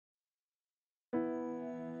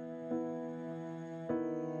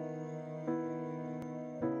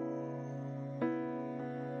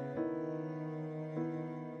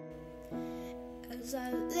as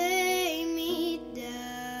I lay me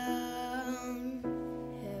down.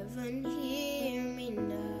 Heaven, hear me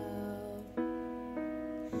now.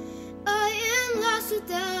 I am lost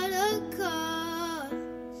without a cause.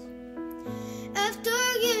 After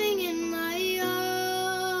giving in my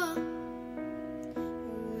all,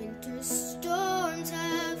 winter storms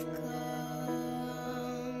have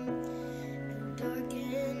come and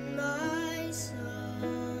darkened my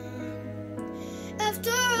sun.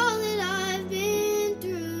 After all that I've been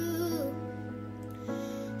through,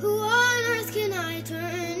 who on earth can I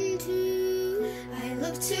turn to? I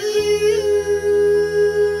look to you.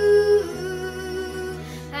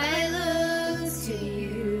 I look to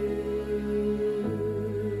you.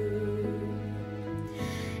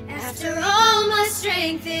 After all my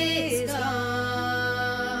strength is gone,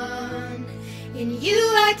 in you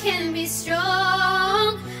I can be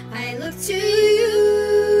strong. I look to you.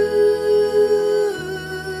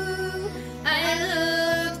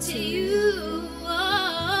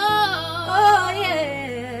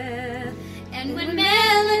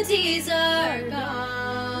 Are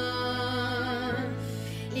gone.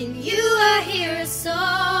 In you I hear a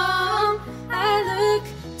song. I look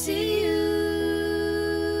to you.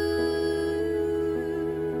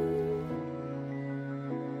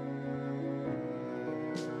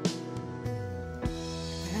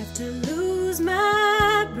 I have to lose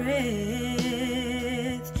my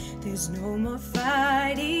breath. There's no more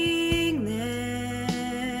fighting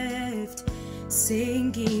left.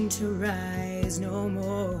 Sinking to rise no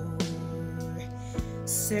more.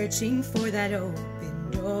 Searching for that open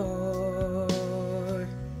door.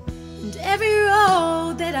 And every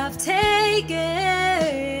road that I've taken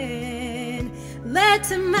led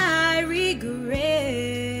to my regret.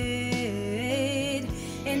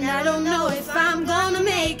 And I don't know if I'm gonna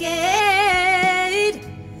make it.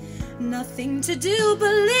 Nothing to do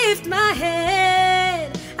but lift my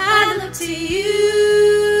head. I look to you.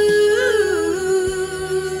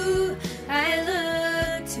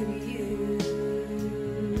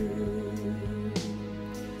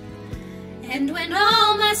 And when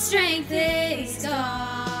all my strength is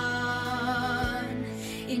gone,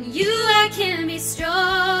 in you I can be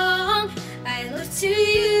strong. I look to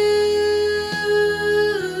you.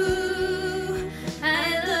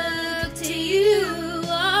 I look to you.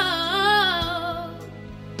 Oh.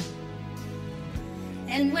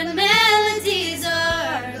 And when melodies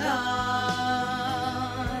are gone,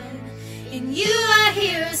 in you I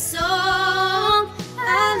hear a song.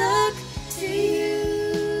 I look to you.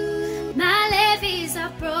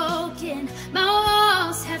 Broken, my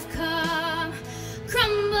walls have come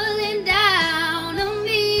crumbling down on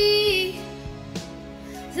me.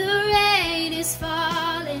 The rain is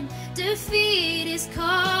falling, defeat is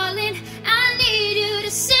calling. I need you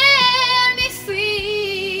to set me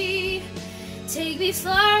free. Take me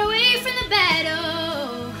far away from the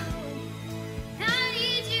battle. I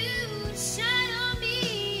need you to shine on me.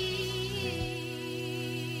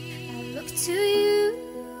 I look to you.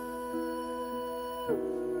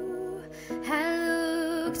 I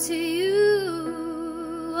look to you.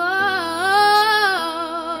 Oh,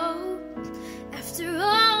 after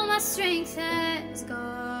all my strength has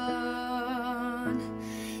gone,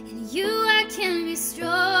 in you I can be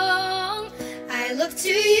strong. I look to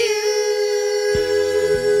you.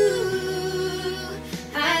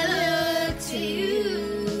 I look to you.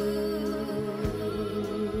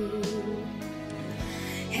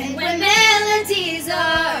 And when melodies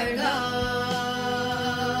are